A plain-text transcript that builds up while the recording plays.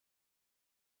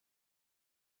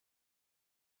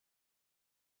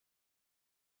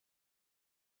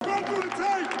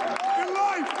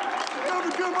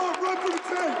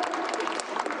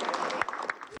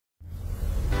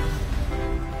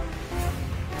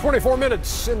24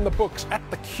 minutes in the books at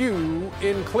the Q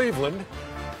in Cleveland.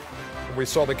 We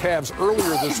saw the Cavs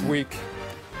earlier this week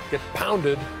get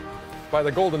pounded by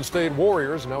the Golden State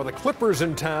Warriors. Now the Clippers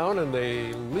in town, and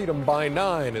they lead them by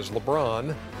 9 as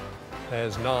LeBron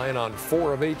has 9 on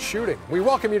 4 of 8 shooting. We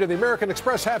welcome you to the American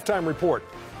Express Halftime Report.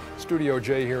 Studio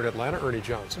J here in Atlanta, Ernie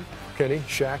Johnson, Kenny,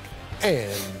 Shaq,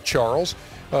 and Charles.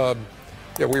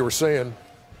 We were saying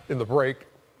in the break,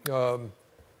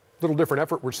 little different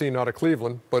effort we're seeing out of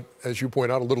Cleveland, but as you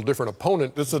point out, a little different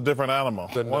opponent. This is a different animal.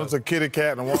 One's a kitty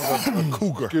cat and one's a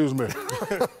cougar. Excuse me.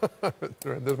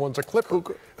 This one's a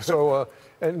Clipper. So,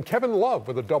 and Kevin Love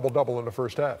with a double-double in the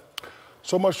first half.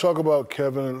 So much talk about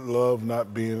Kevin Love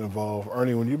not being involved.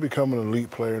 Ernie, when you become an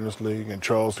elite player in this league, and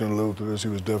Charles can allude to this, he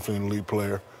was definitely an elite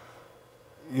player,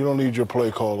 you don't need your play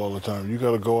called all the time. You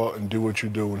got to go out and do what you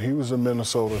do. When he was in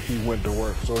Minnesota, he went to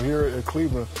work. So here at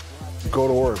Cleveland, go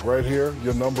to work. Right here,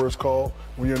 your number is called.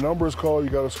 When your number is called, you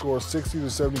got to score 60 to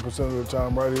 70% of the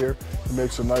time right here. He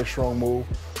makes a nice, strong move,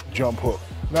 jump hook.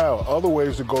 Now, other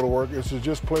ways to go to work is to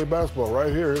just play basketball.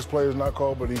 Right here, his play is not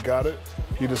called, but he got it.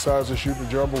 He decides to shoot the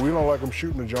jumper. We don't like him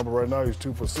shooting the jumper right now. He's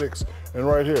 2 for 6. And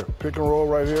right here, pick and roll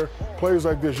right here. Plays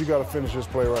like this, you got to finish this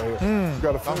play right here. You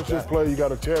got to finish this play. You got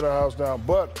to tear the house down.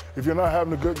 But if you're not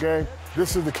having a good game,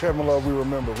 this is the Kevin Love we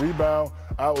remember. Rebound,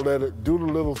 outlet it, do the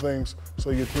little things so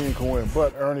your team can win.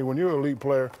 But, Ernie, when you're an elite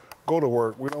player, go to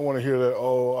work. We don't want to hear that,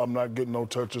 oh, I'm not getting no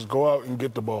touches. Go out and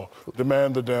get the ball.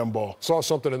 Demand the damn ball. Saw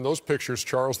something in those pictures,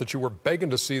 Charles, that you were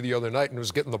begging to see the other night, and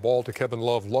was getting the ball to Kevin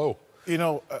Love low. You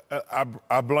know,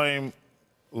 I blame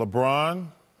LeBron,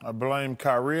 I blame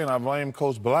Kyrie, and I blame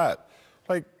Coach Blatt.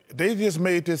 Like, they just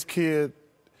made this kid,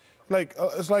 like,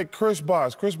 it's like Chris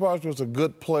Bosh. Chris Bosh was a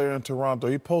good player in Toronto.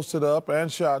 He posted up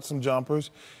and shot some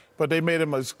jumpers, but they made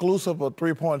him exclusive a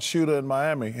three-point shooter in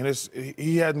Miami, and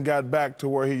he hadn't got back to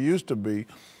where he used to be.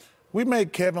 We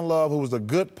made Kevin Love, who was a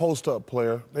good post-up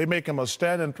player, they make him a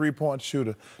standing three-point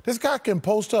shooter. This guy can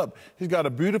post up. He's got a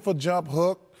beautiful jump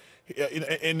hook,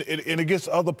 and it gets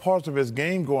other parts of his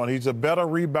game going. He's a better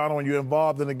rebounder when you're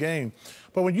involved in the game.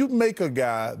 But when you make a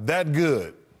guy that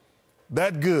good,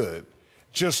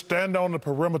 just stand on the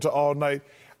perimeter all night,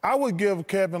 I would give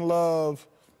Kevin Love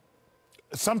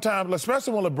sometimes,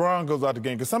 especially when LeBron goes out the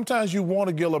game, because sometimes you want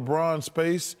to give LeBron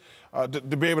space to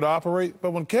be able to operate.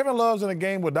 But when Kevin Love's in a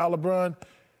game without LeBron,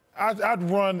 I'd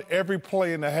run every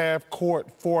play in the half court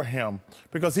for him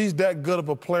because he's that good of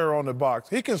a player on the box.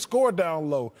 He can score down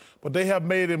low, but they have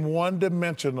made him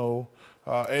one-dimensional,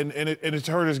 and it's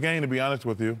hurt his game, to be honest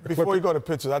with you. Before you go to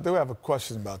pitches, I do have a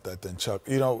question about that then, Chuck.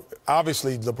 You know,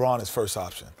 obviously LeBron is first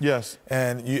option. Yes.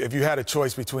 And if you had a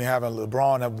choice between having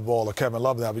LeBron have the ball or Kevin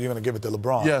Love have it, you're going to give it to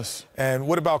LeBron. Yes. And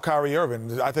what about Kyrie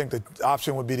Irving? I think the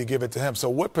option would be to give it to him. So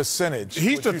what percentage?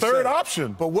 He's the third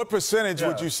option. But what percentage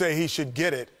would you say he should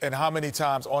get it, and how many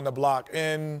times on the block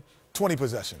in 20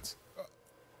 possessions?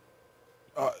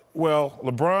 Well,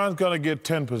 LeBron's going to get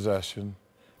 10 possessions.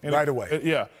 Right away.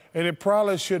 Yeah. And it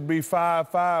probably should be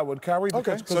 5-5 with Kyrie.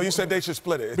 Okay. So you said they should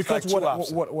split it. It's because like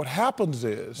what happens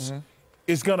is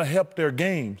it's going to help their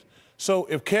games. So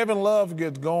if Kevin Love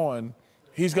gets going,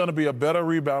 he's going to be a better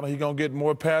rebounder. He's going to get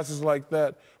more passes like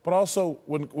that. But also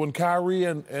when Kyrie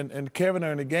and Kevin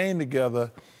are in the game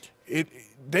together,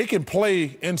 they can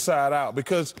play inside out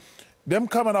because them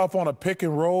coming off on a pick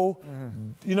and roll,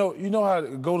 you know how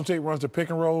Golden State runs the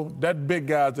pick and roll? That big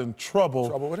guy's in trouble.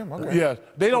 Trouble with him, okay. Yeah,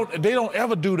 they don't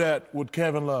ever do that with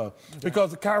Kevin Love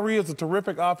because Kyrie is a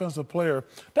terrific offensive player.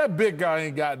 That big guy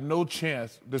ain't got no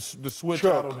chance to switch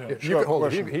out on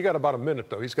him. He got about a minute,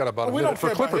 though. He's got about a minute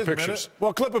for Clipper pictures.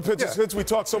 Well, Clipper pictures, since we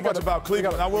talk so much about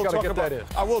Cleveland, I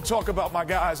will talk about my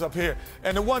guys up here.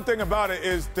 And the one thing about it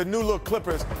is the new look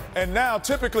Clippers. And now,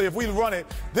 typically, if we run it,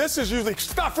 this is usually,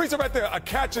 stop, freeze it right there, a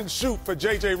catch and shoot for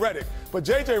J.J. Redick. But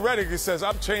J.J. Redick says,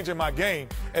 I'm changing my game,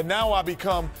 and now I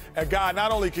become a guy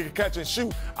not only can catch and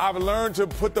shoot, I've learned to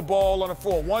put the ball on the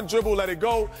floor. One dribble, let it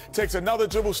go, takes another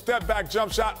dribble, step back,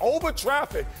 jump shot, over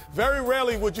traffic. Very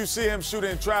rarely would you see him shoot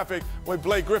in traffic with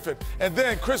Blake Griffin. And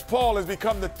then Chris Paul has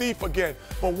become the thief again.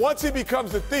 But once he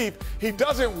becomes the thief, he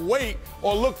doesn't wait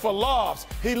or look for lobs.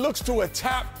 He looks to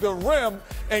attack the rim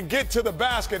and get to the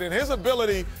basket. And his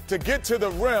ability to get to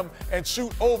the rim and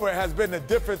shoot over has been the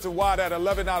difference of why that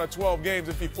 11 out of 12 games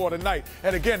is before tonight.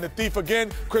 And again, the thief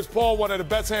again, Chris Paul, one of the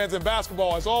best hands in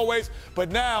basketball as always,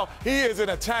 but now he is in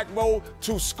attack mode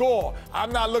to score.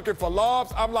 I'm not looking for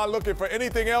lobs. I'm not looking for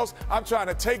anything else. I'm trying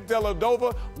to take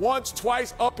Dellavedova once,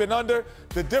 twice, up and under.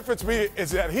 The difference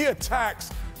is that he attacks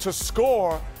to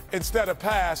score instead of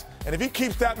pass. And if he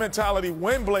keeps that mentality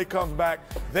when Blake comes back,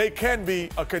 they can be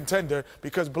a contender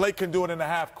because Blake can do it in the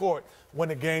half court. when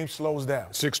the game slows down.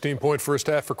 16-point first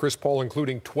half for Chris Paul,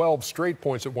 including 12 straight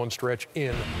points at one stretch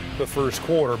in the first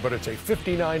quarter. But it's a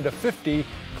 59-50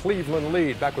 Cleveland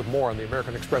lead. Back with more on the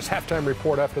American Express halftime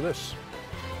report after this.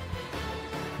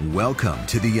 Welcome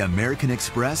to the American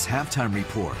Express Halftime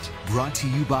Report, brought to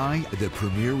you by the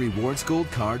Premier Rewards Gold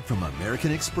Card from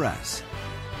American Express.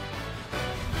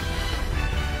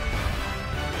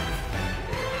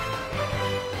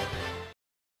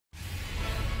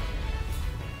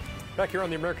 Back here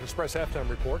on the American Express halftime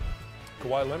report,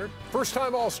 Kawhi Leonard,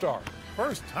 first-time All-Star.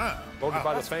 First time. Voted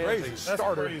by the fans. Crazy. A That's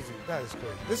starter. Crazy. That is crazy.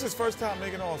 This is his first time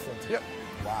making All-Star team. Yep.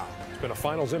 Wow. He's been a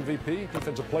Finals MVP,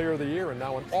 Defensive Player of the Year, and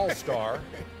now an All-Star.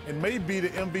 And may be the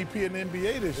MVP in the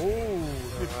NBA this year.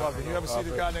 Ooh. You ever see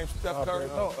the guy named Steph Curry?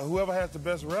 No, whoever has the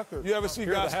best record. You ever see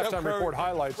Here are guys the Steph halftime Curry? report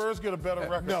highlights. Spurs get a better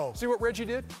record. No. See what Reggie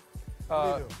did?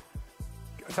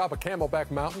 Atop a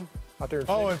Camelback Mountain out there in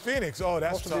Phoenix. Oh, in Phoenix. Oh,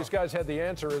 that's Most of these guys had the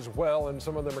answer as well, and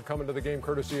some of them are coming to the game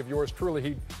courtesy of yours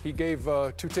truly. He gave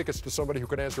 2 tickets to somebody who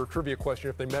could answer a trivia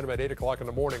question if they met him at 8 o'clock in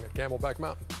the morning at Camelback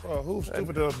Mountain. Who's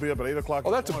stupid to be up at 8 o'clock?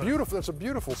 Oh, that's a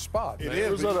beautiful spot. It man.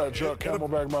 is. Where's that at, Chuck?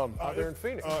 Camelback Mountain. Out there in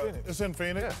Phoenix. It's in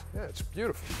Phoenix. Yeah, it's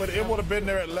beautiful. But it would have been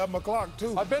there at 11 o'clock,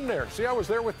 too. I've been there. See, I was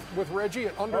there with Reggie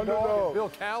at Underdog, and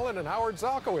Bill Callen, and Howard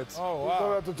Zalkowitz. Oh, Who's that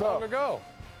wow. at the top? Long ago.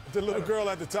 The little girl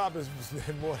at the top is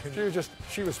more than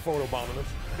She was photobombing us.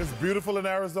 It's beautiful in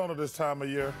Arizona this time of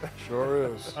year. Sure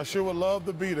is. I sure would love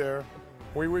to be there.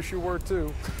 We wish you were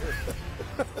too.